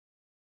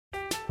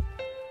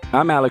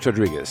I'm Alex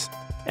Rodriguez.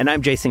 And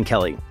I'm Jason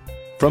Kelly.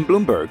 From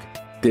Bloomberg,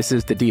 this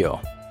is The Deal.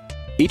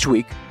 Each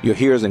week, you'll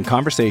hear us in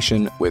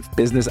conversation with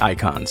business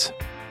icons.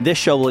 This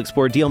show will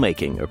explore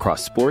deal-making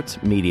across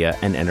sports, media,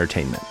 and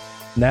entertainment.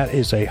 That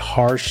is a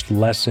harsh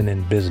lesson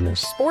in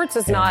business. Sports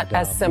is not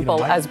as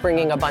simple as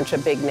bringing a bunch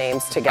of big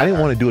names together. I didn't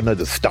want to do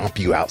another stomp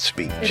you out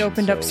speech. It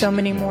opened up so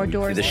many more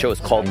doors. The show is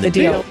called The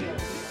Deal.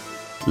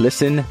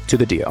 Listen to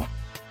The Deal.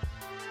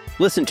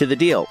 Listen to The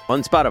Deal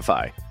on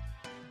Spotify.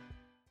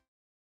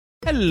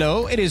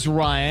 Hello, it is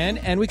Ryan,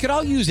 and we could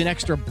all use an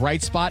extra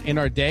bright spot in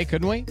our day,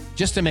 couldn't we?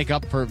 Just to make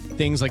up for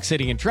things like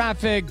sitting in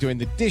traffic, doing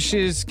the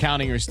dishes,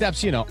 counting your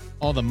steps, you know,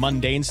 all the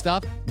mundane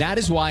stuff. That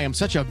is why I'm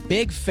such a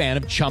big fan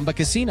of Chumba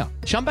Casino.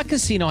 Chumba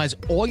Casino has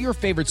all your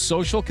favorite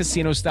social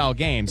casino-style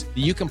games that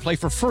you can play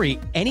for free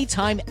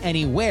anytime,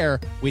 anywhere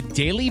with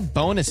daily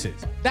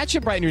bonuses. That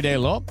should brighten your day a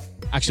little.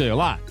 Actually, a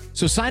lot.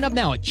 So sign up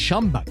now at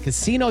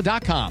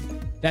ChumbaCasino.com.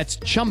 That's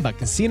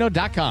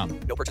ChumbaCasino.com.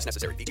 No purchase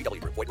necessary.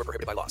 VGW Group. Void where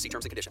prohibited by law. See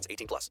terms and conditions.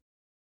 18+.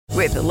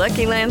 With the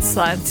Lucky Land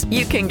Slots,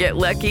 you can get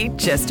lucky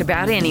just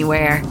about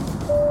anywhere.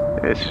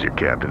 This is your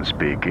captain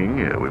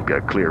speaking. We've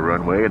got clear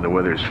runway and the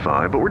weather's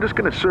fine, but we're just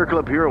going to circle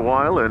up here a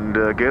while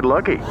and get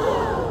lucky.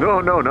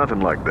 No, nothing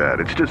like that.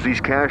 It's just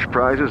these cash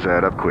prizes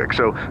add up quick.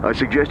 So I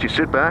suggest you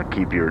sit back,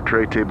 keep your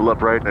tray table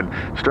upright, and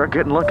start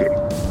getting lucky.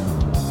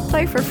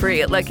 Play for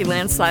free at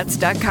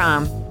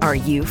LuckyLandSlots.com. Are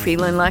you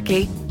feeling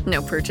lucky?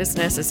 No purchase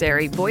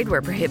necessary. Void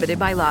where prohibited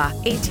by law.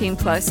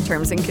 18+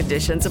 terms and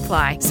conditions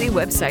apply. See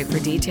website for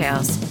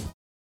details.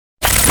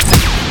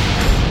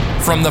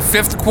 From the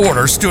Fifth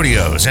Quarter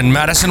Studios in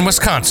Madison,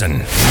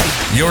 Wisconsin,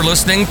 you're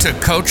listening to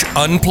Coach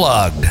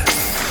Unplugged.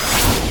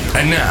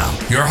 And now,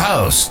 your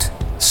host,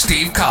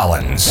 Steve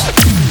Collins.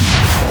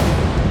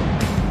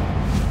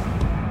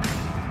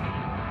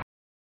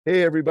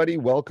 Hey, everybody.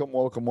 Welcome.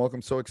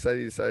 So excited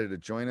you decided to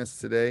join us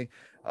today.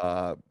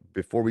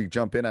 Before we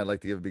jump in, I'd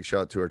like to give a big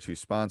shout out to our two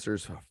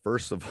sponsors.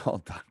 First of all,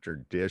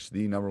 Dr. Dish,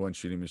 the #1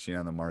 shooting machine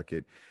on the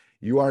market.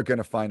 You aren't going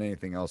to find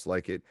anything else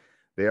like it.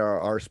 They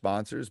are our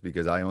sponsors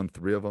because I own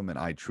 3 of them, and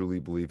I truly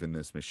believe in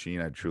this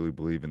machine. I truly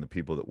believe in the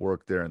people that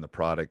work there and the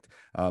product.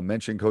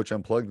 Mention Coach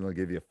Unplugged, and they'll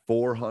give you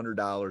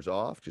 $400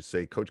 off. Just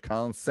say, Coach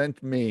Collins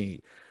sent me.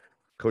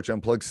 Coach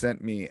Unplugged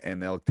sent me,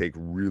 and they'll take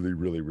really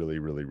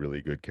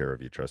good care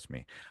of you. Trust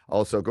me.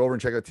 Also, go over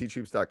and check out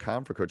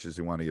teachhoops.com for coaches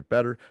who want to get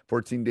better.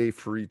 14-day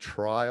free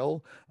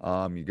trial.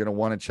 You're going to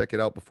want to check it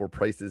out before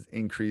prices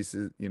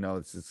increases. You know,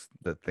 it's just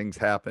that things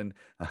happen.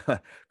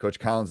 Coach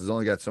Collins has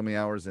only got so many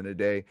hours in a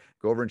day.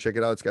 Go over and check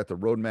it out. It's got the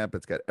roadmap.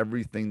 It's got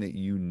everything that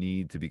you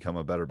need to become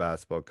a better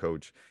basketball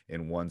coach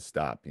in one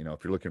stop. You know,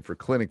 if you're looking for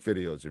clinic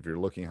videos, if you're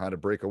looking how to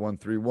break a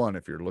 1-3-1,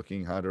 if you're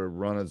looking how to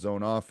run a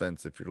zone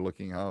offense, if you're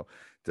looking how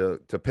to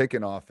pick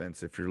an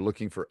offense, if you're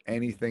looking for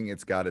anything,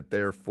 it's got it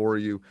there for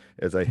you.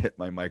 As I hit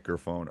my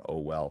microphone, oh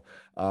well.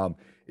 And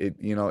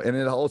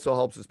it also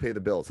helps us pay the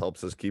bills,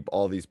 helps us keep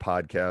all these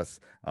podcasts,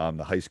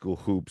 the high school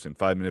hoops and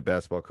 5-minute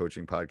basketball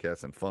coaching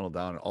podcasts and Funnel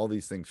Down and all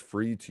these things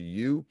free to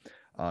you.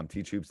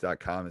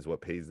 Teachhoops.com is what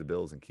pays the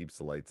bills and keeps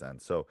the lights on.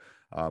 So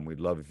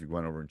we'd love if you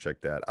went over and check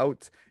that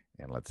out.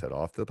 And let's head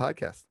off to the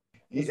podcast.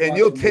 And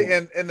you'll take,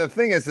 and the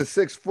thing is, the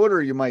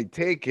 6-footer you might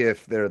take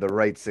if they're the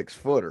right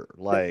 6-footer,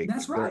 like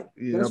that's right,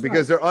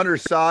 because they're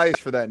undersized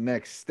for that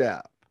next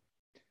step.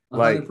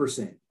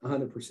 100%.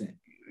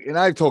 And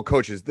I've told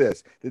coaches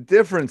this: the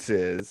difference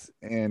is,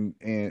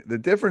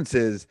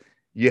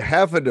 you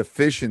have a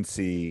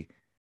deficiency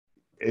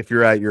if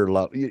you're at your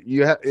level.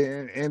 You have,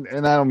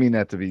 and I don't mean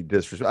that to be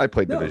disrespectful. I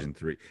played Division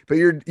III, but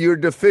you're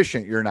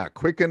deficient. You're not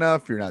quick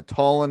enough. You're not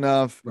tall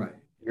enough. Right.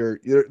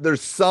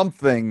 There's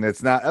something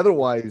that's not.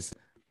 Otherwise,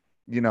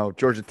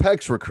 Georgia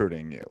Tech's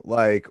recruiting you,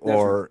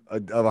 or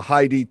a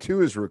high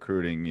D2 is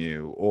recruiting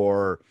you,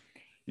 or,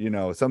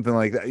 something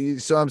like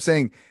that. So I'm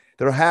saying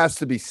there has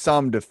to be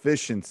some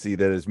deficiency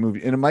that is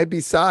moving, and it might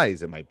be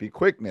size, it might be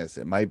quickness,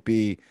 it might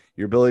be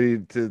your ability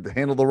to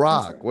handle the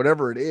rock, right.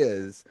 Whatever it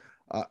is.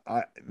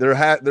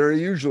 There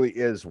usually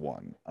is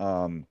one.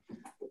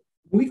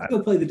 We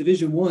still play the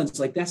Division Ones,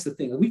 like that's the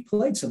thing. We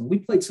played some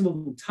of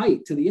them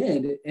tight to the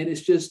end, and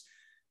it's just.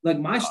 Like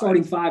my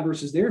starting 5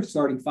 versus their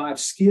starting 5,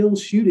 skill,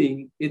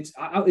 shooting,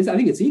 I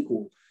think it's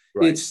equal.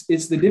 Right.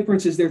 It's the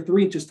difference is they're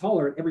 3 inches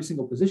taller at every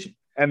single position.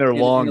 And they're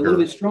longer. And a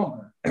little bit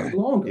stronger.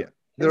 Longer. Yeah.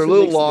 They're a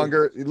little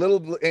longer,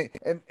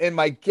 and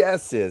my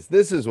guess is,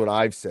 this is what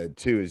I've said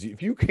too, is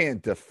if you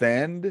can't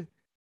defend,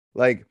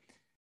 like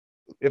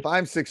if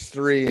I'm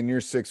 6'3" and you're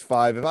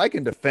 6'5", if I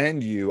can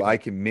defend you, I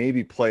can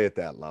maybe play at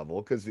that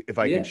level. Because if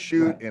I can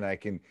shoot and I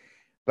can,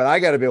 but I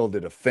got to be able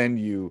to defend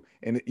you.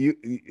 And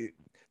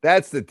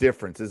that's the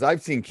difference. Is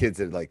I've seen kids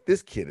that are like,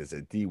 this kid is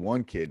a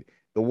D1 kid.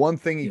 The one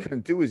thing he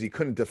couldn't do is he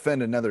couldn't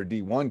defend another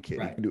D1 kid.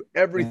 Right. He can do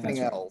everything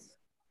else,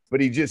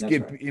 but he just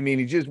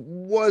he just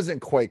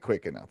wasn't quite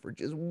quick enough, or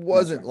just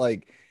wasn't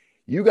like,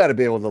 you got to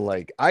be able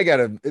to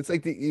it's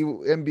like the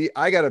NBA.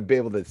 I got to be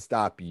able to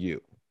stop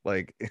you.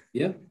 Like,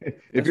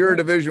 if you're a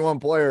Division I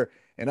player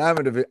and I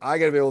got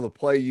to be able to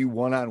play you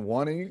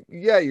one-on-one, and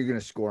you're going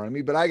to score on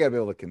me, but I got to be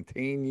able to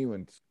contain you,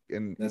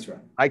 and that's right.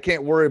 I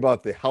can't worry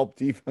about the help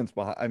defense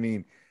behind. I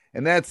mean,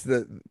 and that's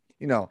and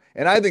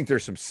I think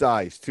there's some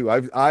size too.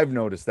 I've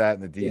noticed that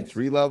in the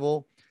D3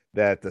 level,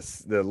 that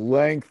the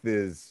length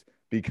is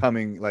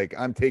becoming like,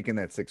 I'm taking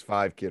that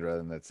 6'5" kid rather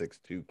than that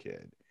 6'2"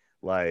 kid.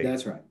 Like,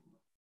 that's right.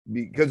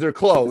 Because they're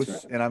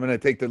close, and I'm going to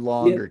take the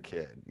longer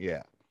kid.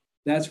 Yeah.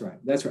 That's right.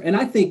 That's right. And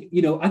I think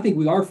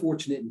we are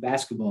fortunate in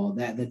basketball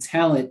that the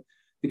talent,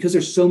 because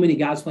there's so many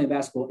guys playing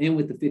basketball and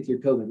with the 5th year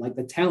COVID, like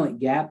the talent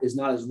gap is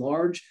not as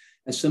large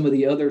as some of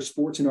the other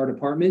sports in our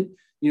department.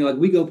 Like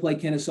we go play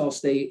Kennesaw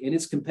State and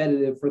it's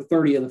competitive for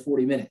 30 of the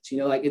 40 minutes,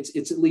 like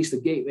it's at least a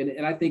game.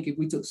 And I think if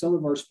we took some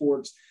of our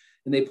sports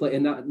and they play,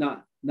 and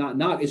not,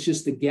 it's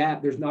just the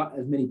gap. There's not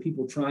as many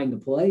people trying to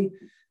play.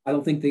 I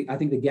think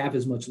the gap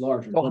is much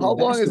larger. Well, how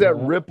long is that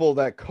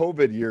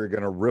COVID year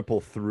going to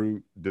ripple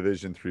through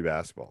Division III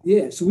basketball?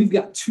 Yeah. So we've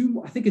got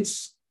I think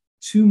it's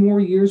 2 more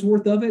years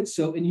worth of it.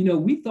 So,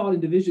 and we thought in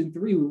Division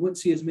III, we wouldn't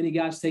see as many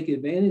guys take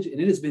advantage, and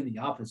it has been the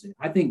opposite.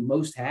 I think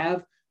most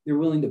have. They're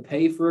willing to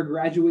pay for a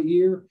graduate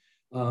year.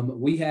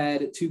 We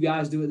had 2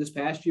 guys do it this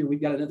past year.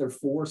 We've got another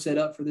 4 set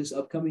up for this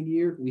upcoming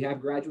year. We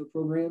have graduate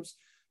programs,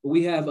 but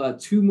we have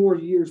 2 more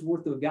years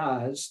worth of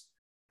guys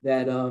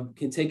that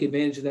can take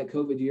advantage of that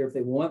COVID year if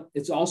they want.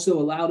 It's also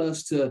allowed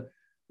us to,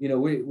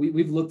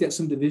 we've looked at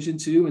some Division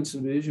II and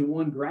some Division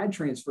I grad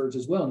transfers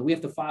as well. And we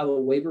have to file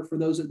a waiver for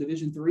those at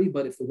Division III,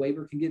 but if the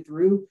waiver can get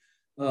through.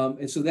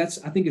 And so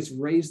I think it's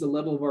raised the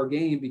level of our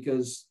game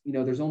because,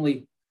 there's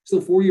only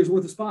still 4 years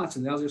worth of spots,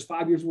 and now there's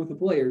 5 years worth of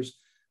players.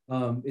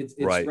 It's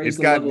right. Raised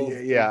it's got,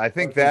 I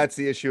think that's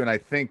the issue. And I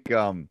think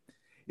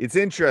it's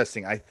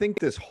interesting. I think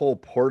this whole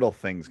portal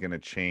thing's going to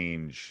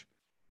change.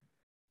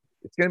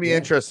 It's going to be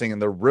interesting in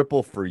the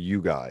ripple for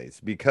you guys,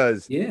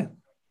 because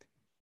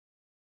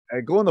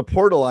I go in the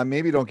portal, I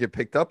maybe don't get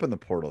picked up in the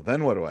portal.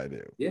 Then what do I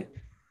do? Yeah,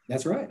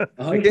 that's right. 100%,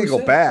 I can't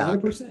go back.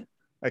 100%.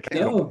 I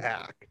can't go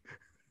back.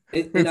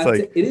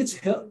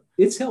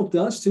 It's helped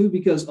us too,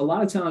 because a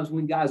lot of times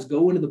when guys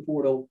go into the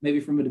portal, maybe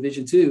from a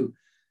Division II,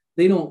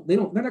 they're not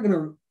going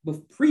to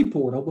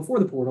pre-portal, before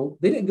the portal,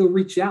 they didn't go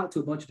reach out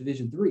to a bunch of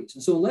Division IIIs.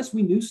 And so unless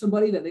we knew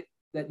somebody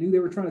that knew they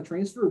were trying to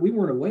transfer, we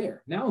weren't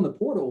aware. Now in the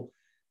portal,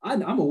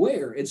 I'm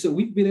aware. And so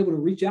we've been able to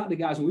reach out to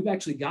guys, and we've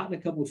actually gotten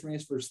a couple of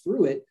transfers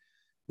through it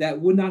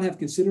that would not have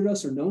considered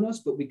us or known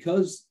us. But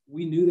because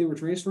we knew they were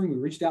transferring, we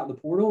reached out in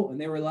the portal, and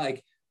they were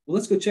like, well,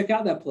 let's go check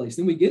out that place.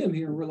 Then we get them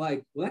here and we're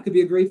like, well, that could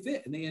be a great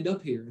fit. And they end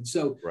up here. And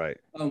so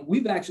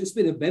it's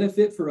been a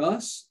benefit for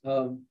us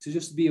to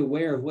just be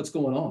aware of what's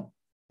going on.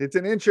 It's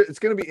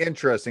going to be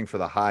interesting for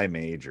the high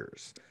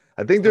majors.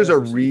 I think there's 100%.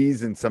 A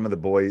reason some of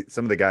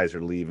the guys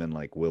are leaving,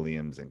 like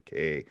Williams and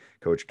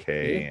Coach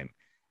K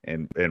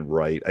and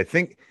Wright. I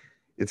think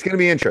it's going to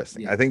be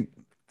interesting. Yeah.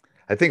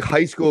 I think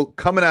high school,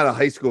 coming out of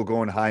high school,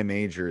 going high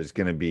major is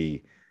going to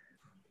be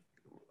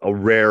a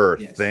rarer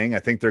thing. I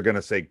think they're going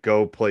to say,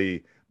 go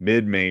play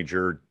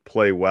mid-major,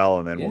 play well,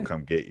 and then we'll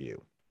come get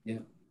you. Yeah.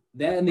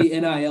 That and the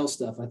NIL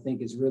stuff, I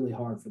think, is really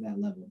hard for that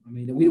level. I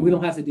mean, we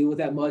don't have to deal with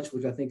that much,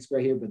 which I think is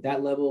great here, but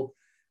that level,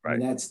 right? I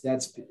mean,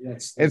 that's.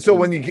 And so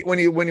when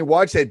you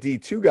watch that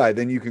D2 guy,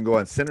 then you can go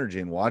on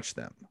Synergy and watch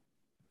them.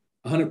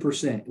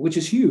 100%, which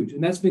is huge,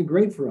 and that's been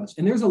great for us.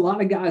 And there's a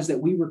lot of guys that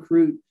we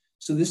recruit.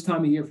 So this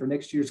time of year for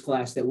next year's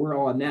class that we're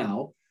on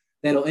now,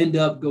 that'll end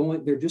up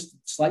going. They're just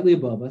slightly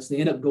above us. They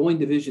end up going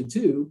Division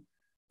II,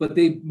 but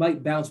they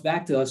might bounce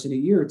back to us in a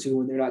year or two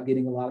when they're not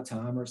getting a lot of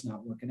time or it's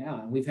not working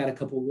out. And we've had a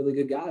couple of really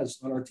good guys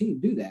on our team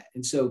do that.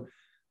 And so,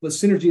 but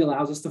Synergy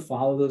allows us to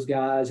follow those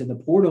guys, and the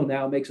portal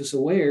now makes us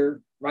aware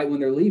right when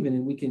they're leaving,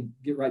 and we can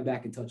get right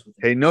back in touch with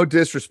them. Hey, no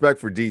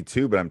disrespect for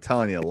D2, but I'm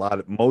telling you,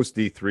 most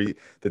D3,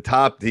 the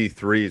top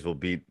D3s will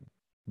beat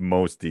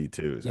most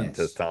D2s. Yes. I'm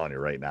just telling you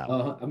right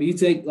now. I mean, you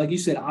take, like you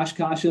said,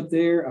 Oshkosh up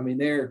there. I mean,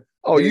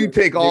 you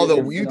take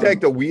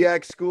the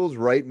WEAC schools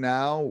right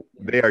now,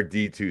 they are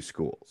D2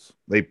 schools.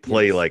 They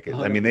play like it.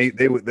 100%. I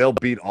mean, they'll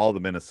beat all the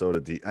Minnesota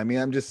D. I mean,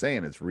 I'm just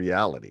saying, it's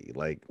reality.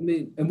 Like, I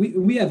mean, and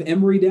we have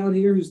Emory down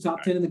here, who's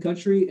top 10 in the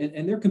country,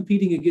 and they're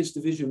competing against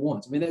Division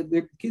Ones. I mean,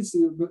 they're kids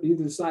who are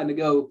either deciding to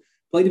go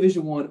play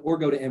Division I or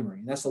go to Emory.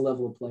 And that's the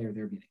level of player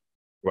they're getting.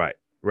 Right.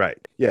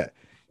 Yeah.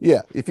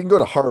 Yeah, if you can go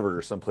to Harvard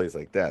or someplace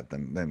like that,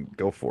 then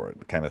go for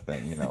it, kind of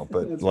thing,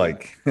 But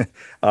like,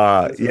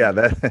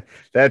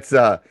 that's.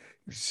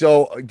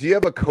 So, do you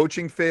have a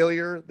coaching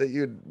failure that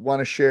you'd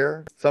want to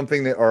share?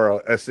 Something that, or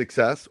a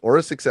success,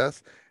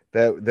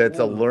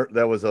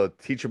 that was a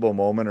teachable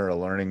moment or a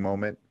learning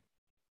moment?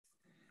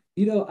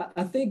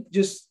 I think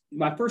just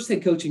my first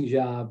head coaching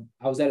job,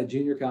 I was at a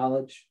junior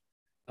college,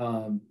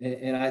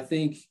 and I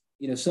think.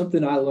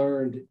 Something I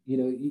learned,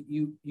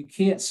 you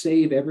can't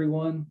save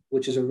everyone,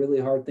 which is a really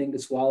hard thing to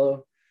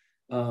swallow.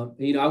 I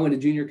went to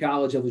junior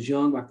college. I was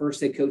young, my first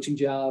head coaching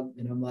job.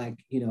 And I'm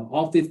like,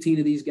 all 15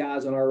 of these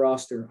guys on our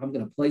roster, I'm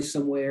going to play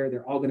somewhere.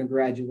 They're all going to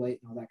graduate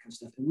and all that kind of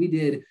stuff. And we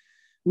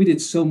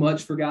did so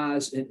much for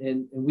guys,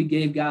 and we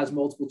gave guys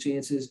multiple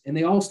chances, and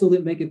they all still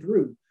didn't make it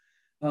through.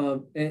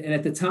 And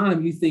at the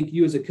time, you think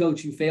you as a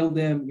coach, you failed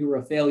them, you were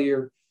a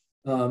failure.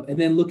 And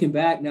then looking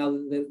back now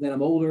that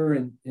I'm older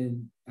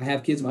and I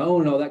have kids of my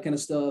own and all that kind of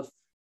stuff,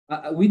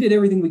 we did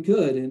everything we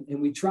could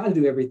and we try to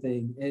do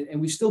everything.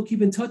 And we still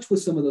keep in touch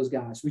with some of those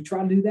guys. We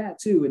try to do that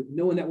too, and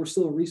knowing that we're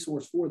still a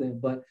resource for them.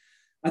 But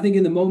I think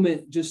in the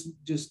moment,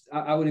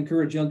 I would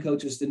encourage young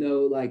coaches to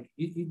know, like,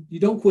 you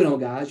don't quit on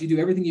guys. You do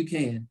everything you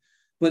can.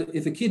 But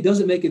if a kid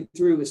doesn't make it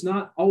through, it's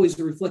not always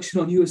a reflection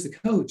on you as the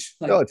coach.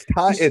 Like, no, it's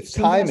time. It's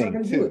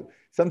timing too.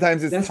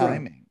 Sometimes it's That's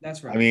timing. Right.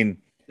 That's right. I mean,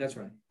 that's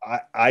right.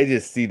 I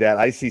just see that.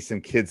 I see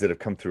some kids that have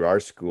come through our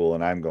school,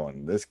 and I'm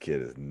going, this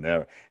kid is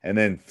never. And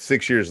then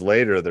 6 years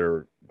later,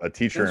 they're a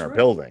teacher in our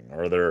building,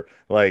 or they're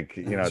like,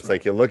 it's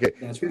like you look at.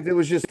 It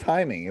was just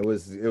timing. It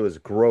was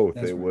growth.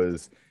 It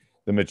was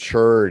the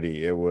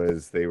maturity. It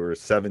was they were a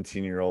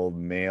 17-year-old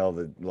male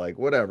that, like,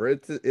 whatever.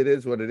 It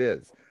is what it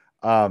is.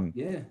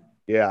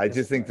 Yeah. I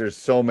just think there's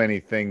so many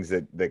things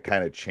that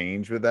kind of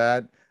change with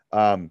that.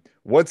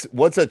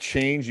 What's a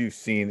change you've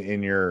seen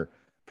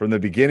from the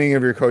beginning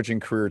of your coaching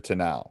career to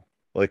now?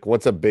 Like,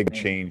 what's a big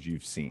change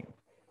you've seen?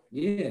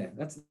 Yeah,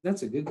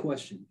 that's a good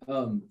question.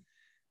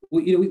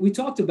 We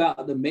talked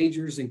about the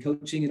majors and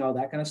coaching and all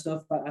that kind of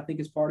stuff. I think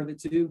is part of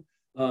it too.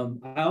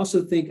 I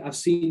also think I've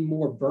seen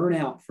more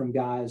burnout from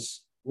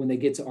guys when they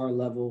get to our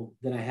level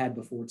than I had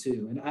before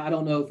too. And I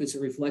don't know if it's a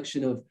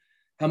reflection of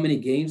how many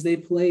games they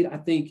played. I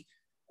think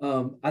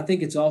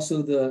it's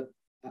also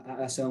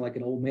I sound like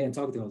an old man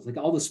talking to us, like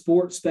all the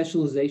sport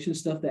specialization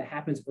stuff that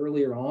happens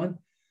earlier on.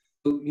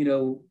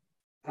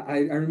 I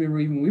remember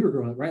even when we were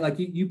growing up, right? Like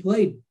you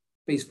played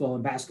baseball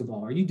and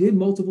basketball, or you did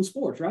multiple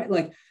sports, right?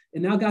 Like,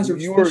 and now guys are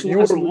you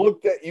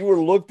were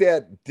looked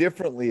at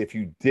differently if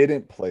you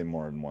didn't play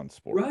more than one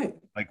sport, right?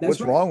 Like, what's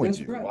wrong with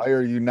you? Why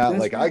are you not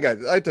like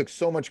I took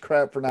so much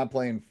crap for not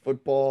playing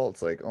football.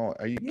 It's like, oh,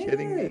 are you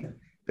kidding me?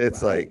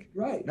 It's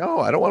no,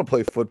 I don't want to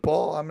play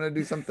football. I'm going to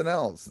do something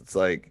else. It's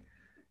like,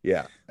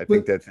 yeah, I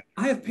think that's.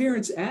 I have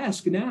parents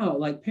ask now,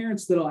 like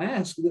parents that'll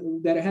ask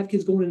that have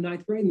kids going into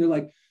ninth grade, and they're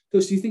like,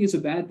 Coach, do you think it's a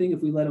bad thing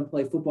if we let them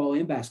play football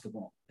and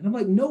basketball? And I'm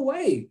like, no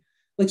way.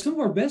 Like, some of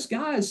our best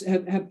guys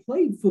have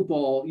played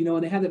football,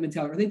 and they have that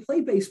mentality, or they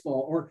play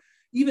baseball, or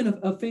even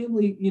a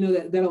family,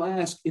 that'll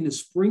ask in the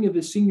spring of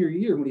his senior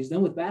year when he's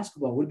done with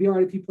basketball, would it be all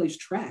right if he plays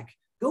track?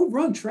 Go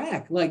run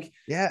track. Like,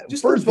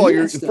 first of all,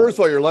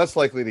 you're less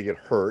likely to get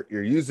hurt.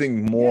 You're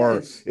using more.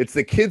 Yes. It's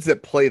the kids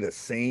that play the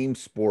same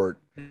sport.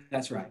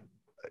 That's right.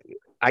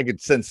 I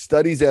could send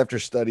studies after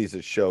studies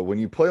that show when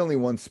you play only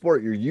one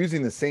sport, you're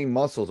using the same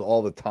muscles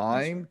all the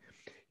time.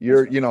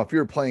 If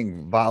you're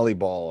playing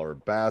volleyball or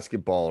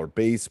basketball or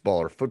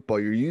baseball or football,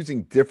 you're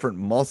using different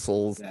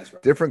muscles,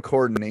 different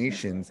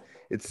coordinations.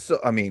 It's so,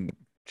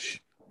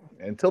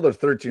 until they're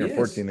 13 or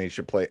 14, they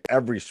should play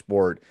every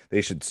sport.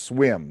 They should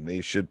swim. They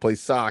should play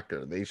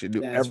soccer. They should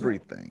do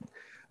everything.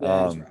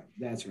 Right.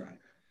 That's right.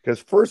 Because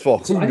first of all,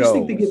 who knows? I just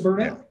think they get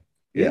burnt out.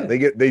 Yeah,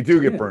 they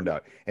do get burned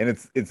out, and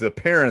it's the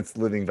parents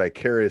living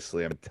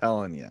vicariously. I'm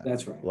telling you.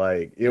 That's right.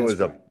 Like it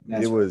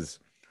was.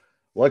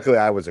 Luckily,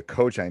 I was a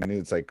coach. I knew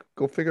it's like,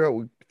 go figure out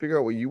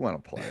what you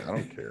want to play. I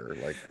don't care.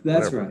 Like,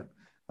 that's whatever.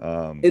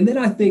 Right. And then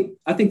I think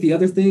the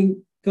other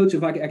thing, Coach,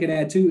 if I could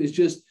add too, is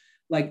just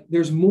like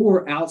there's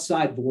more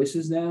outside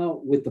voices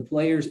now with the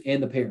players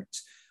and the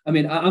parents. I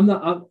mean,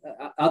 I'll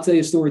tell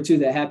you a story too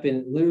that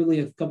happened literally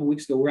a couple of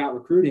weeks ago. We're out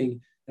recruiting,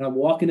 and I'm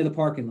walking to the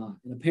parking lot,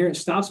 and a parent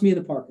stops me in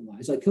the parking lot.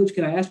 He's like, Coach,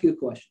 can I ask you a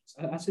question?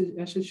 I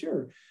said,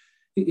 sure.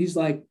 He's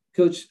like,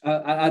 Coach,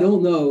 I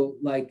don't know.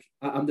 Like,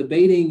 I'm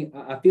debating.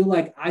 I feel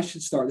like I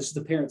should start. This is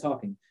the parent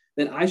talking.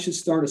 That I should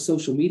start a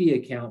social media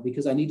account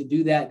because I need to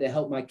do that to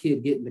help my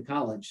kid get into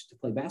college to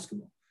play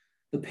basketball.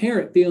 The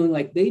parent feeling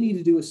like they need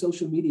to do a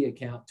social media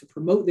account to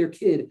promote their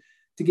kid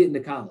to get into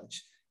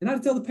college. And I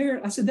tell the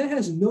parent, I said, that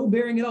has no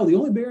bearing at all. The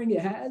only bearing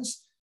it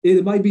has,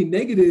 it might be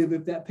negative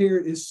if that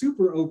parent is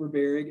super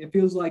overbearing. It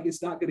feels like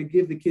it's not going to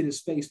give the kid his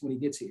space when he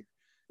gets here.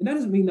 And that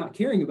doesn't mean not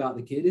caring about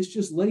the kid. It's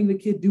just letting the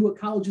kid do what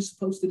college is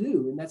supposed to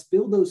do. And that's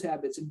build those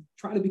habits and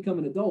try to become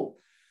an adult.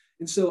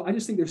 And so I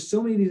just think there's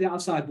so many of these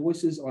outside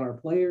voices on our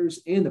players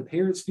and the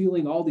parents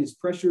feeling all these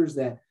pressures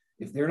that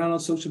if they're not on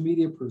social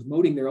media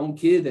promoting their own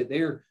kid, that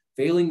they're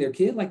failing their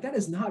kid. Like, that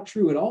is not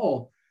true at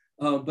all.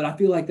 But I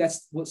feel like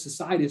that's what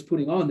society is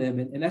putting on them.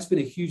 And that's been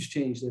a huge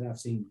change that I've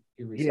seen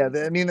here recently.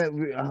 Yeah. I mean,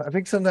 I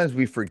think sometimes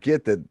we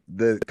forget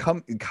that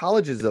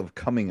college is of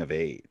coming of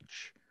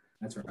age.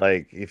 That's right.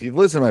 Like, if you've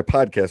listened to my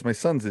podcast, my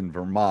son's in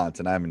Vermont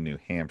and I'm in New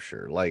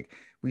Hampshire. Like,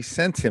 we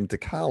sent him to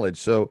college.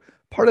 So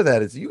part of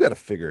that is you got to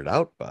figure it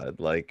out, bud.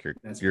 Like,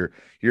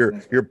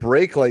 your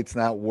brake light's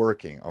not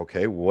working.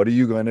 Okay, what are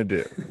you going to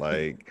do?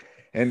 Like,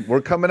 and we're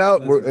coming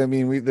out.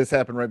 This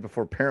happened right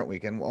before parent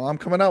weekend. Well, I'm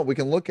coming out. We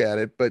can look at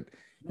it, but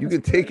you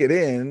can take it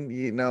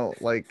in.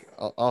 Like,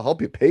 I'll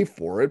help you pay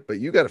for it, but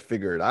you got to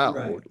figure it out.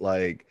 Right.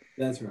 Like,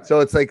 that's right.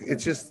 So it's like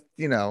it's just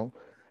he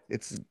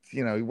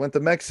went to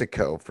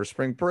Mexico for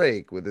spring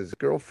break with his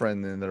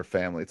girlfriend and their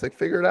family. It's like,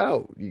 figure it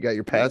out. You got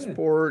your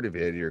passport. If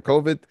you had your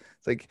COVID,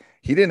 it's like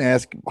he didn't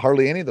ask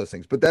hardly any of those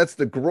things. But that's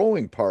the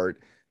growing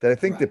part that I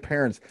think the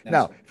parents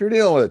if you're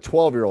dealing with a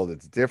 12-year-old,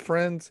 it's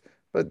different.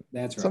 But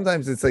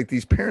sometimes it's like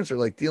these parents are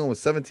like dealing with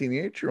 17,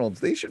 18-year-olds.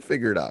 They should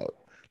figure it out.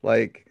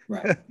 Like,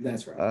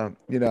 that's right.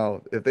 You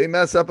know, if they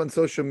mess up on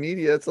social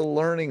media, it's a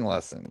learning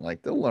lesson.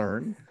 Like they'll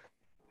learn.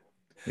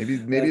 Maybe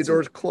a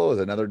door's closed,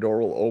 another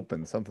door will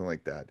open, something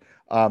like that.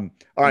 All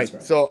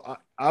right. So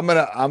I'm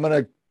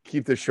gonna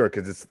keep this short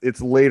because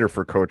it's later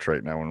for Coach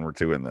right now when we're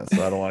doing this.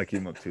 So I don't want to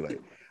keep him up too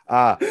late.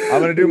 I'm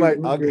gonna do my.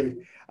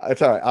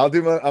 It's all right. I'm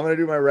gonna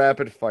do my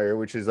rapid fire,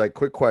 which is like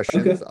quick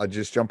questions. Okay. I'll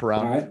just jump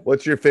around. Right.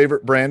 What's your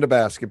favorite brand of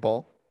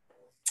basketball?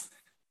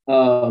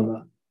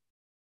 The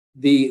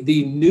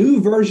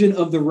new version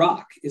of The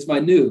Rock is my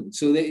new.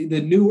 So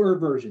the newer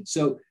version.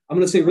 So I'm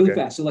gonna say really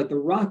fast. So like The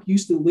Rock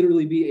used to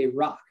literally be a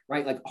rock,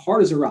 right? Like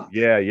hard as a rock.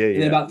 Yeah.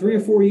 And then about 3 or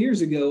 4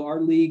 years ago, our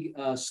league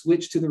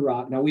switched to The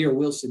Rock. Now we are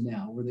Wilson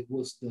now. Where the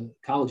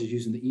college is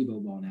using the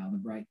Evo ball now, the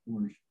bright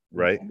orange.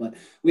 Right. Ball. But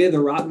we had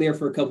The Rock there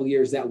for a couple of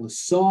years. That was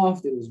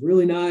soft. It was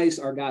really nice.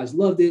 Our guys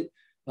loved it.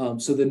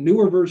 So the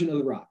newer version of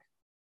The Rock.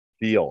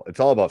 Feel. It's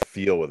all about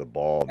feel with a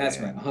ball. That's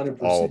right.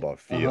 100%. All about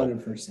feel.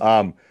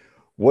 100%.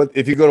 What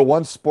if you go to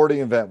one sporting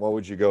event, what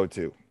would you go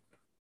to?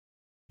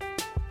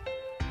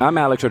 I'm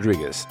Alex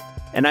Rodriguez.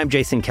 And I'm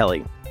Jason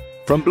Kelly.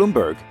 From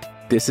Bloomberg,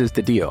 this is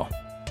The Deal.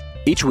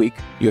 Each week,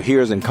 you'll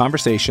hear us in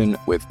conversation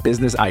with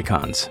business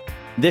icons.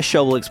 This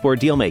show will explore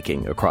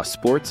deal-making across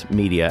sports,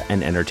 media,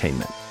 and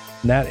entertainment.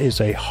 That is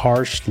a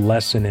harsh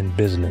lesson in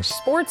business.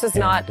 Sports is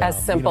not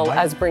as simple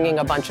as bringing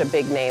a bunch of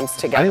big names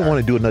together. I didn't want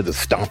to do another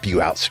stomp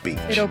you out speech.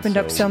 It opened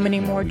up so many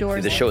more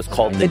doors. The show is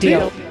called The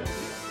Deal.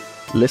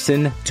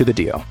 Listen to The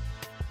Deal.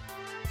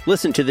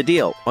 Listen to The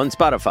Deal on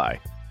Spotify.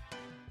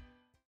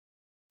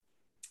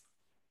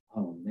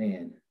 Oh,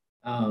 man.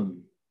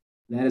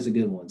 That is a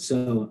good one.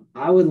 So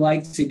I would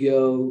like to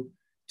go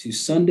to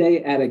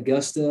Sunday at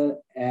Augusta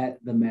at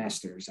the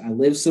Masters. I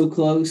live so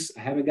close.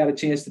 I haven't got a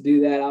chance to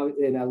do that.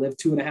 And I live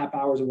 2.5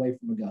 hours away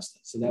from Augusta.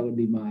 So that would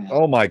be my.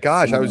 Oh, my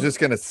gosh. I was just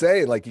going to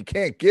say, like, you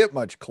can't get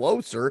much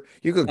closer.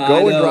 You could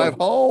go and drive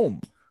home.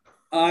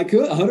 I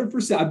could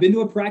 100%. I've been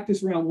to a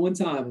practice round one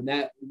time, and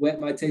that whet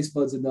my taste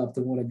buds enough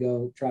to want to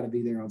go try to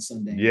be there on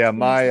Sunday. Yeah,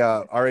 my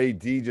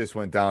RAD just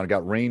went down. It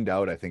got rained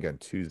out, I think, on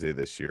Tuesday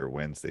this year,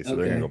 Wednesday. So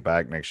they're gonna go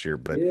back next year.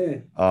 But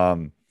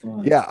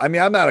yeah, I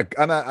mean,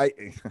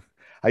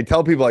 I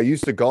tell people I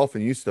used to golf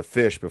and used to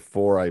fish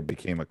before I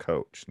became a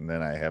coach, and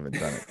then I haven't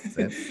done it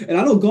since. And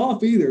I don't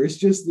golf either. It's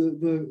just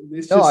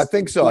I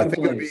think so. I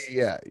think it'd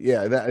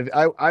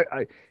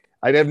be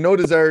I'd have no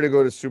desire to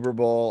go to Super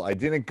Bowl. I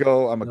didn't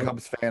go. I'm a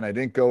Cubs fan. I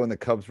didn't go when the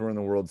Cubs were in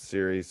the World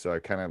Series. So I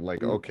kind of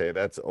like, okay,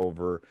 that's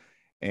over.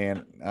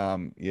 And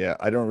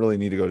I don't really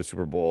need to go to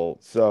Super Bowl.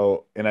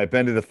 So, and I've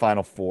been to the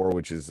Final Four,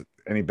 which is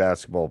any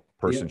basketball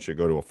person should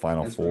go to a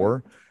Final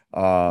Four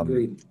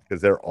because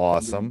they're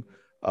awesome.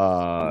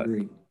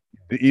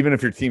 Even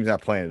if your team's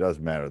not playing, it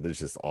doesn't matter. They're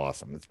just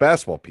awesome. It's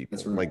basketball people.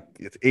 Like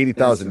it's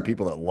 80,000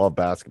 people that love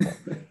basketball.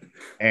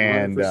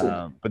 And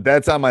but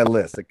that's on my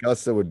list.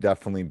 Augusta would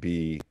definitely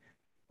be.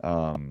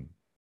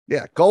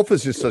 Golf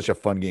is just such a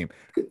fun game.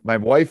 My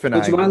wife and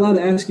Am I allowed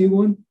to ask you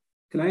one?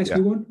 Can I ask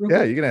you one?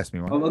 Yeah, you can ask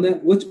me one. On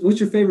that, what's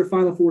your favorite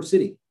Final Four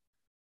city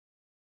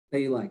that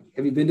you like?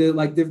 Have you been to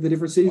like the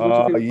different cities?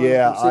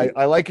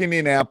 I like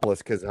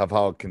Indianapolis because of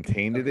how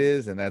contained it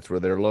is, and that's where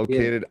they're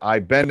located.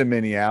 I've been to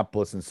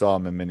Minneapolis and saw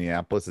them in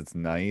Minneapolis. It's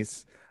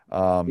nice.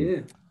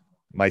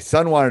 My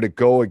son wanted to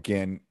go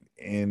again,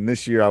 and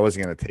this year I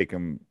wasn't going to take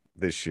him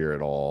this year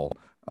at all.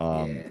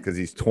 Because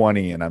he's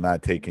 20 and I'm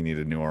not taking you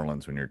to New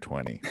Orleans when you're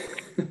 20.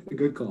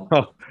 Good call.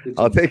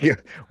 I'll take you.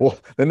 Well,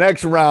 the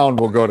next round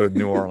we'll go to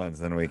New Orleans,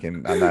 then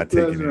I'm not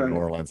taking you to New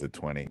Orleans at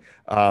 20.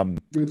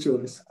 Good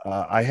choice.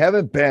 I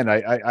haven't been.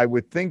 I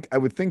would think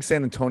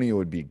San Antonio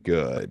would be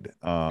good.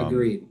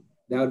 Agreed.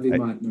 That would be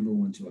my number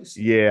one choice.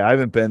 Yeah, I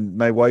haven't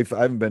been. I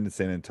haven't been to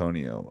San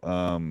Antonio.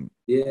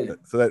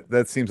 So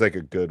that seems like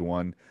a good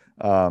one.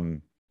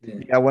 When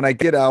I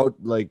get out,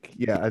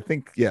 I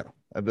think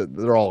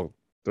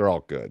they're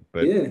all good,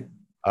 but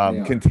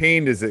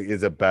contained is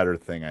a better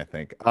thing, I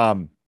think.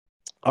 All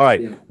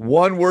right.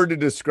 One word to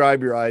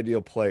describe your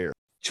ideal player.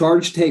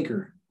 Charge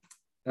taker.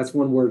 That's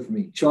one word for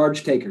me.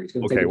 Charge taker. He's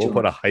okay, we'll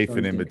put a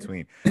hyphen in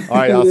between. All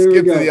right, I'll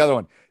skip to the other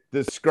one.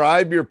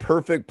 Describe your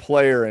perfect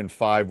player in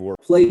 5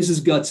 words. Plays his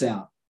guts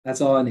out.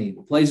 That's all I need.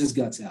 Plays his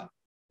guts out.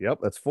 Yep,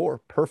 that's 4.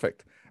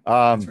 Perfect.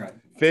 That's right.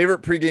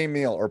 Favorite pregame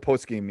meal or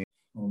postgame meal?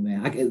 Oh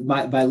man,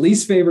 my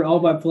least favorite,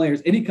 all my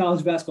players, any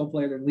college basketball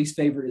player, their least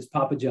favorite is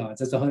Papa John's.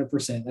 That's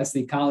 100%. That's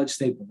the college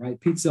staple, right?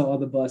 Pizza on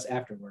the bus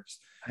afterwards.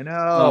 I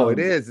know it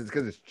is. It's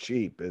because it's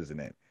cheap, isn't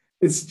it?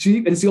 It's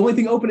cheap, and it's the only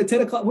thing open at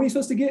 10 o'clock. What are you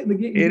supposed to get in the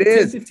game? It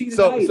is.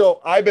 10, so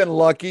I've been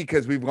lucky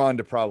because we've gone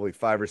to probably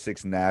 5 or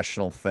 6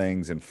 national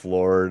things in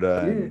Florida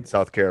and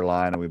South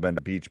Carolina. We've been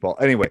to beach ball.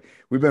 Anyway,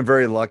 we've been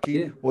very lucky.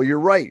 Yeah. Well, you're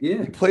right.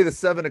 Yeah. You play the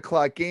 7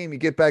 o'clock game. You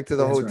get back to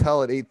the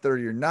hotel at 8:30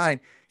 or 9.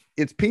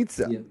 It's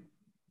pizza. Yeah.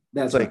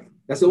 That's right.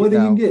 That's the only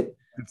thing you can get.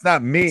 It's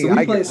not me. So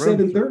we play at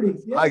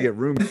 7:30. I get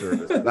room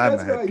service.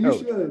 That's right. You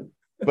should.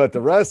 But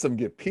the rest of them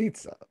get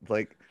pizza.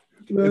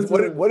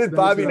 What did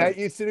Bobby Knight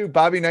used to do?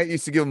 Bobby Knight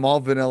used to give them all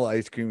vanilla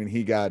ice cream, and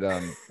he got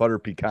butter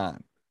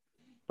pecan.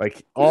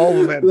 Like all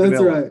of them had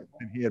vanilla,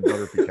 and he had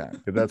butter pecan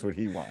because that's what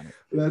he wanted.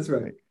 That's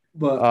right.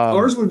 But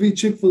ours would be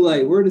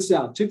Chick-fil-A. We're in the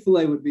South.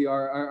 Chick-fil-A would be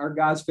our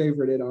guy's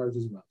favorite at ours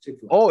as well.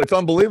 Chick-fil-A. Oh, it's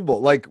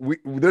unbelievable. Like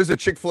there's a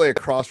Chick-fil-A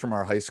across from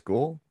our high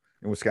school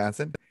in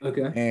Wisconsin.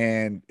 Okay.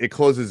 And it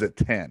closes at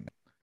 10.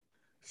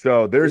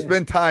 So there's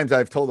been times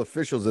I've told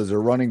officials as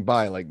they're running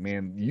by, like,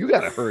 man, you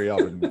got to hurry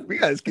up. And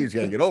this game's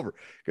got to get over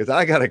because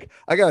I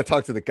gotta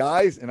talk to the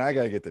guys and I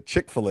got to get the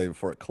Chick-fil-A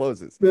before it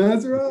closes.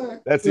 That's right.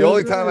 That's the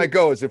only time I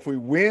go is if we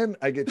win,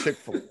 I get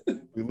Chick-fil-A. If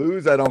we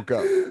lose, I don't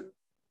go.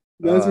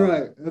 That's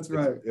right. That's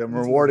right. I'm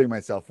rewarding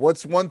myself.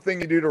 What's one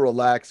thing you do to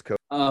relax, Coach?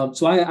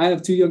 So I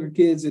have 2 younger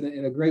kids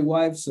and a great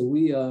wife. So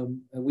we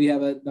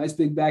have a nice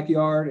big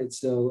backyard. And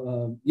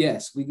so,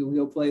 yes, we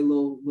go play a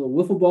little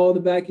wiffle ball in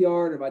the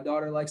backyard. And my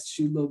daughter likes to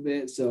shoot a little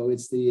bit. So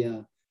it's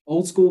the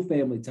old school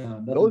family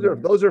time.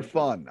 Those are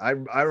fun.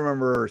 I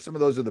remember some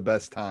of those are the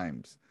best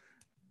times.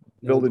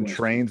 Building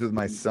trains with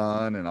my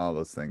son and all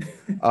those things.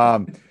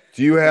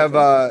 Do you have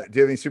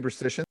any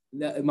superstitions?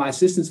 My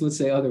assistants would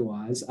say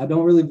otherwise. I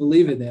don't really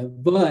believe in them,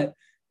 but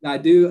I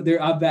do.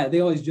 I'm bad.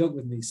 They always joke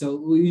with me. So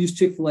we use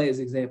Chick-fil-A as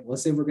an example.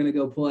 Let's say we're going to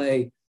go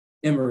play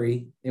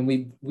Emory and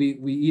we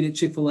eat at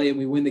Chick-fil-A and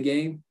we win the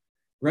game.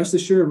 Rest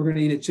assured, we're going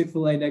to eat at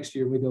Chick-fil-A next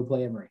year. We go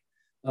play Emory.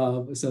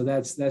 So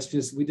that's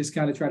just, we just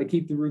kind of try to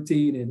keep the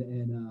routine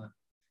and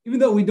even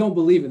though we don't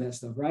believe in that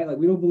stuff, right? Like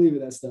we don't believe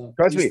in that stuff.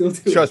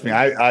 Trust me.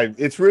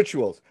 It's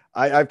rituals.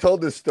 I've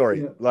told this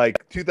story.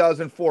 Like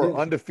 2004,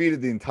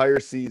 undefeated the entire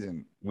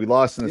season. We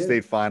lost in the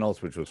state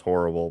finals, which was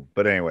horrible.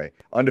 But anyway,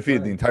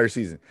 undefeated the entire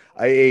season.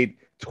 I ate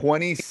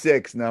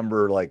 26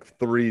 number like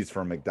threes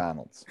from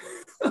McDonald's.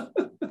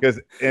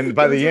 And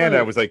by the end,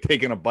 I was like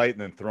taking a bite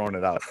and then throwing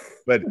it out.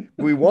 But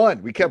we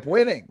won. We kept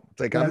winning. It's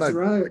like I'm not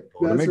going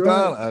to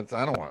McDonald's.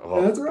 I don't want.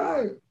 Well, that's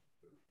right.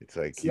 It's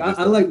like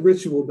I like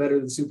ritual better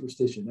than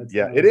superstition.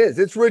 It is.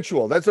 It's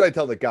ritual. That's what I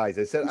tell the guys.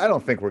 I said I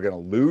don't think we're gonna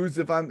lose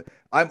if I'm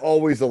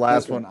always the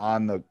last one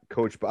on the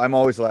coach. I'm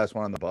always the last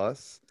one on the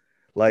bus.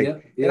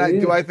 Like,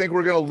 do I think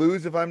we're gonna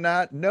lose if I'm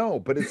not? No,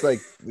 but it's like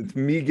it's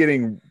me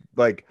getting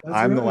like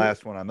I'm the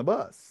last one on the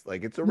bus.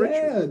 Like it's a ritual.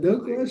 Yeah, no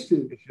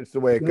question. It's just the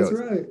way it goes.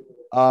 That's right.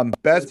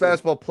 Best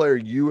basketball player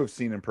you have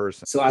seen in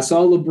person. So I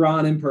saw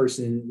LeBron in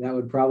person. That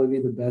would probably be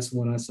the best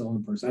one I saw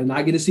in person. I did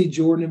not get to see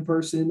Jordan in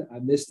person. I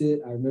missed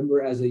it. I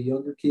remember as a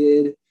younger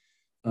kid,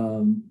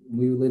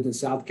 we lived in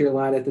South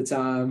Carolina at the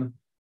time.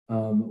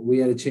 We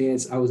had a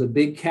chance. I was a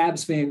big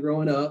Cavs fan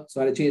growing up, so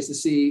I had a chance to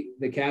see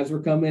the Cavs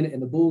were coming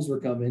and the Bulls were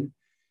coming.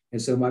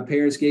 And so my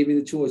parents gave me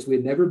the choice. We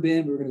had never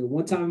been. We were going to go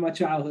one time in my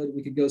childhood.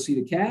 We could go see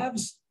the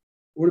Cavs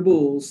or the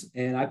Bulls,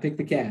 and I picked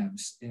the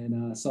Cavs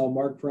and saw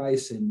Mark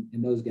Price and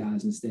those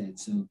guys instead.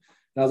 So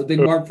I was a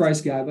big Mark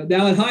Price guy. But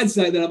now in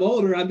hindsight that I'm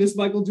older, I miss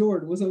Michael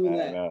Jordan. What's up with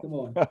that? Come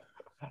on.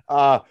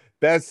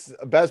 Best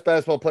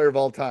basketball player of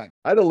all time.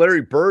 I had a Larry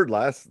Bird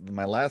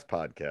my last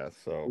podcast.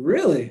 So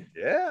really,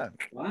 yeah,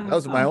 wow, that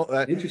was my own.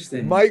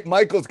 Interesting.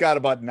 Michael's got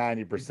about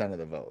 90% of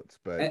the votes,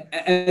 but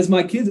as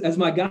my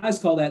guys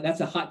call that, that's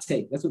a hot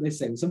take. That's what they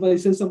say. When somebody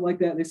says something like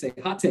that, they say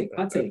hot take.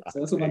 So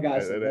that's what my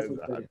guys say. That's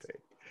what hot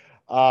take.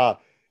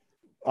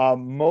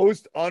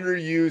 Most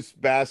underused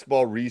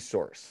basketball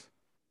resource.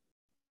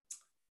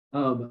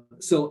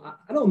 So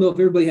I don't know if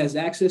everybody has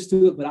access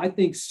to it, but I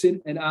think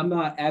and I'm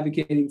not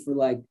advocating for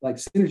like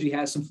Synergy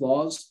has some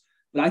flaws,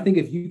 but I think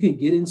if you can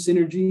get in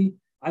Synergy,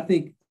 I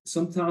think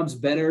sometimes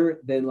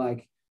better than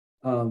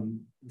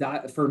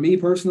for me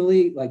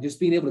personally, like just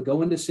being able to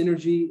go into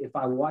Synergy. If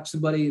I watch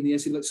somebody in the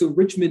NCAA, so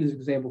Richmond is an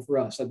example for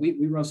us. Like we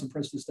run some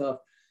Princeton stuff.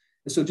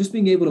 And so just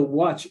being able to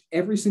watch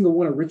every single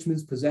one of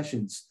Richmond's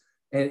possessions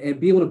and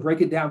be able to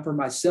break it down for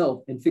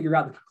myself and figure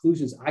out the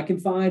conclusions I can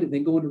find and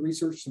then go into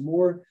research some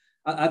more.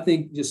 I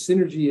think just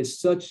Synergy is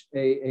such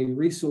a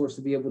resource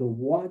to be able to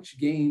watch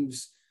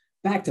games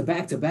back to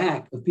back to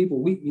back of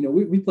people.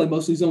 We play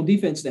mostly zone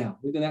defense now.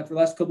 We've done that for the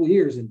last couple of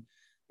years and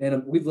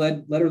we've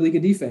led our league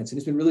in defense and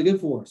it's been really good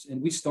for us. And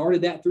we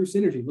started that through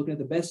Synergy, looking at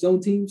the best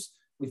zone teams.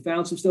 We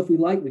found some stuff we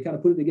like. We kind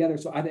of put it together.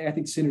 So I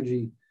think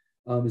Synergy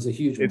is a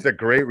huge one. It's a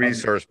great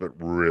resource, but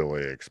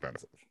really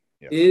expensive.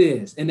 Yeah. It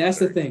is. And that's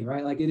the thing,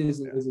 right? Like it is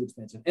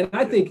expensive. And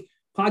I think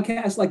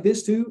podcasts like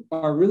this too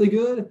are really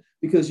good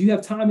because you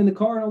have time in the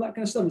car and all that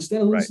kind of stuff.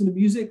 Instead of listening to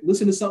music,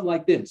 listen to something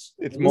like this.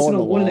 It's more than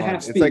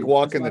 1.5 speed. It's like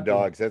walking the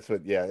dogs. That's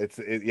what, I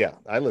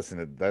listen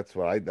to, that's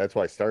why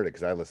I started.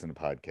 Cause I listen to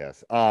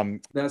podcasts.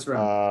 That's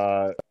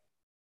right.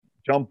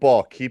 Jump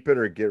ball, keep it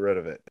or get rid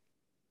of it.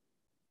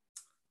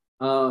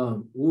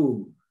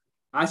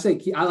 I say,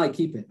 I like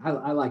keep it.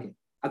 I like it.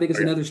 I think it's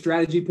another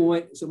strategy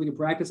point so we can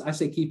practice. I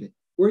say, keep it.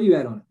 Where are you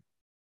at on it?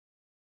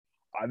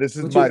 This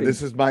is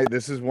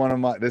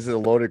a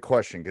loaded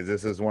question because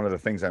this is one of the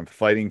things I'm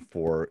fighting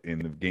for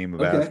in the game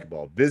of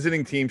basketball.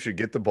 Visiting teams should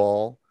get the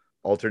ball,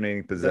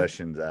 alternating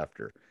possessions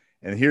after.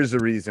 And here's the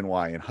reason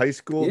why. In high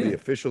school, the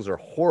officials are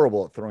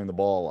horrible at throwing the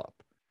ball up.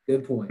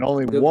 Good point. And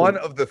only one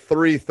of the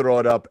three throw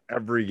it up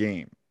every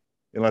game,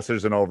 unless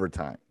there's an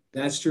overtime.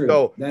 That's true.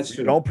 So that's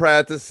true. You don't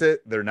practice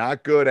it. They're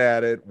not good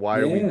at it. Why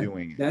are we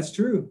doing it? That's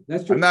true.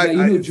 That's true.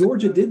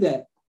 Georgia did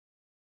that.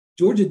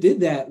 Georgia did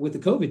that with the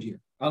COVID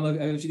year. I don't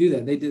know if you do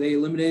that. They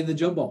eliminated the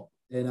jump ball,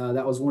 and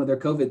that was one of their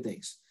COVID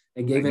things.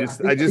 And gave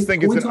I just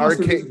think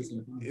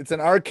it's an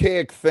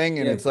archaic thing,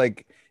 and it's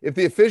like if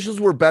the officials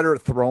were better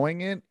at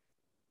throwing it,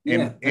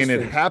 and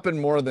it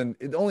happened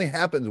it only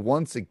happens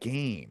once a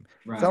game.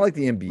 Right. It's not like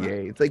the NBA.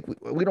 Right. It's like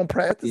we don't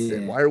practice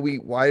it.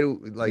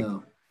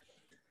 No.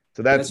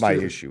 So that's my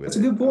issue. That's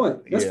a good point.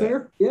 That's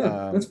fair.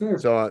 Yeah, that's fair.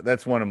 So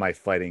that's one of my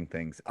fighting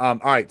things. All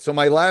right. So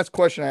my last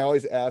question I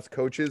always ask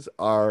coaches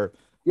are,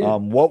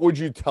 what would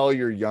you tell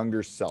your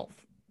younger self?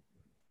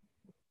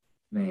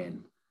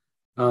 Man,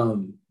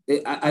 I'm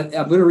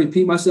going to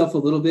repeat myself a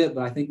little bit,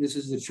 but I think this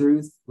is the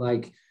truth.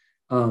 Like,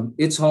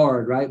 it's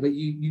hard, right? But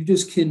you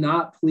just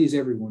cannot please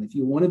everyone. If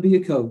you want to be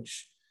a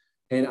coach,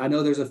 and I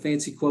know there's a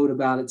fancy quote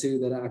about it too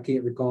that I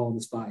can't recall on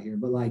the spot here,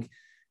 but like,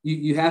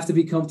 you have to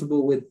be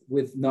comfortable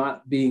with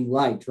not being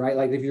liked, right?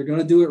 Like if you're going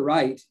to do it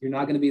right, you're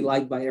not going to be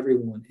liked by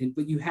everyone,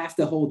 but you have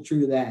to hold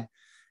true to that.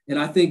 And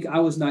I think I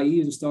was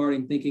naive in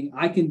starting thinking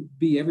I can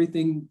be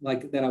everything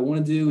like that I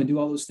want to do and do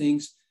all those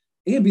things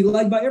and be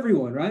liked by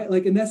everyone, right?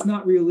 Like, and that's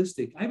not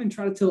realistic. I even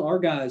try to tell our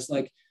guys,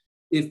 like,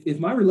 if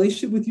my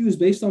relationship with you is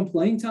based on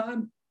playing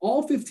time,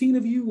 all 15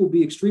 of you will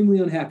be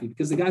extremely unhappy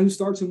because the guy who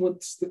starts and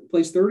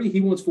plays 30,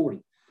 he wants 40.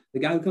 The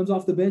guy who comes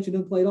off the bench and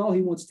doesn't play at all,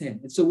 he wants 10.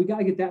 And so we got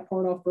to get that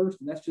part off first.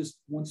 And that's just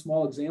one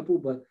small example.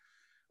 But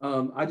I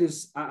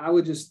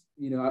would just,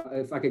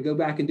 if I could go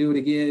back and do it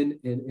again.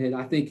 And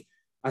I think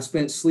I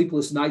spent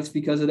sleepless nights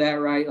because of that,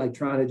 right? Like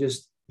trying to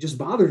just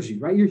bothers you,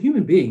 right? You're a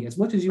human being. As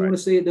much as you want to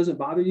say it doesn't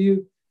bother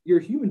you, you're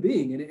a human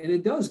being. And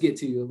it does get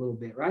to you a little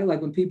bit, right?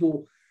 Like when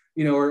people,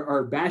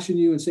 are bashing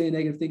you and saying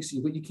negative things to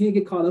you, but you can't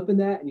get caught up in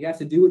that. And you have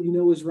to do what you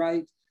know is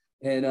right.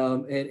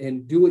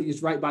 And do what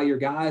is right by your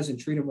guys and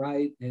treat them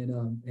right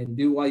and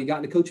do why you got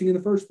into coaching in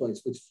the first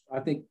place, which I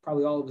think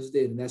probably all of us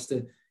did. And that's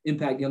to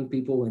impact young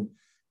people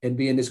and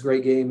be in this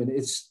great game. And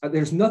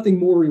there's nothing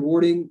more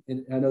rewarding.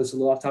 And I know it's a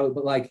little off topic,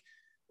 but like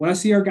when I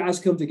see our guys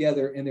come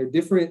together and they're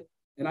different,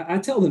 and I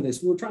tell them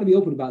this, we're trying to be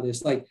open about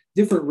this, like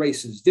different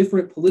races,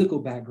 different political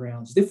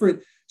backgrounds,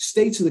 different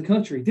states of the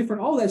country,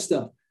 different, all that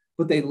stuff.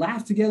 But they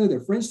laugh together,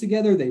 they're friends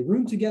together, they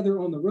room together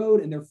on the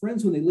road, and they're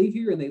friends when they leave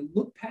here, and they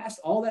look past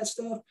all that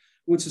stuff.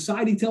 When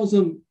society tells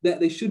them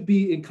that they should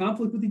be in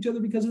conflict with each other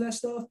because of that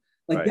stuff,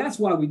 like that's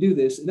why we do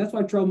this. And that's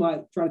why I try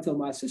to tell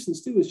my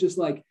assistants too, is just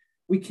like,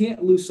 we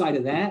can't lose sight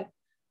of that.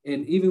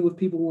 And even if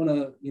people want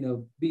to,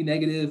 be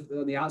negative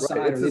on the outside,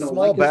 right. It's or they don't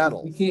small like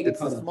battles. We can't get it's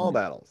the small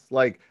battles.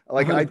 Like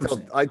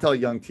 100%. I tell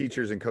young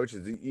teachers and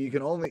coaches, you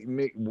can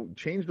only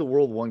change the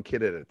world one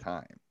kid at a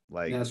time.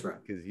 Like, that's right.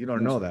 Because you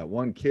don't know that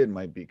one kid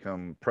might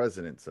become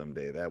president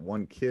someday. That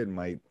one kid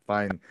might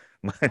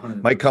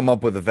come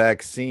up with a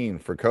vaccine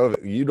for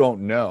COVID. You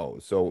don't know.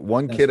 So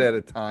one kid at a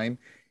time,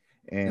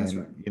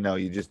 and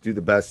you just do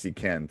the best you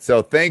can.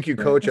 So thank you,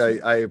 Coach.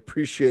 I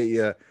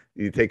appreciate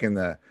you taking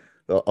a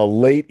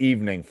late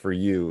evening for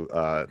you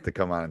to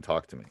come on and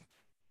talk to me.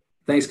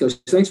 Thanks, Coach.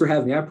 Thanks for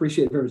having me. I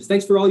appreciate it very much.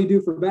 Thanks for all you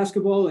do for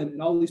basketball and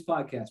all these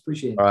podcasts.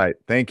 Appreciate it. All right.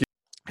 Thank you.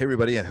 Hey,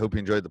 everybody. I hope you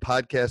enjoyed the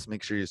podcast.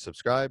 Make sure you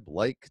subscribe,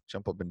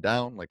 jump up and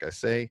down, like I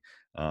say.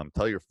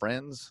 Tell your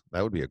friends.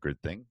 That would be a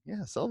good thing.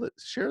 Yeah,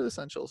 share this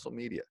on social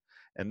media.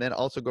 And then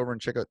also go over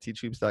and check out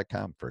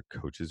teachhoops.com for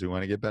coaches who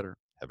want to get better.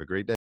 Have a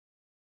great day.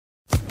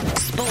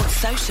 Sports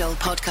Social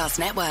Podcast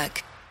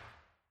Network.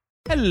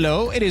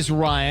 Hello, it is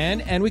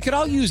Ryan, and we could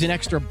all use an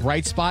extra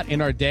bright spot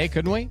in our day,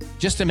 couldn't we?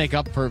 Just to make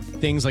up for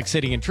things like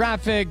sitting in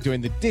traffic,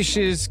 doing the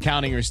dishes,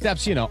 counting your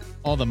steps,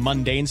 all the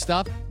mundane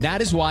stuff.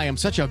 That is why I'm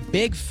such a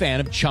big fan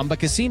of Chumba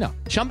Casino.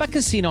 Chumba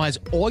Casino has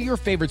all your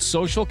favorite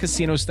social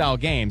casino-style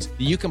games that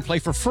you can play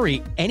for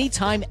free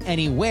anytime,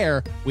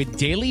 anywhere with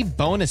daily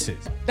bonuses.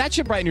 That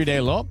should brighten your day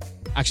a little.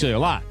 Actually, a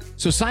lot.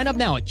 So sign up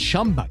now at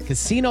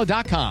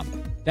ChumbaCasino.com.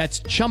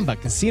 That's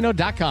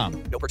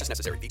ChumbaCasino.com. No purchase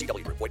necessary.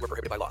 VGW Group. Void where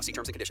prohibited by law. See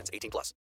terms and conditions. 18+.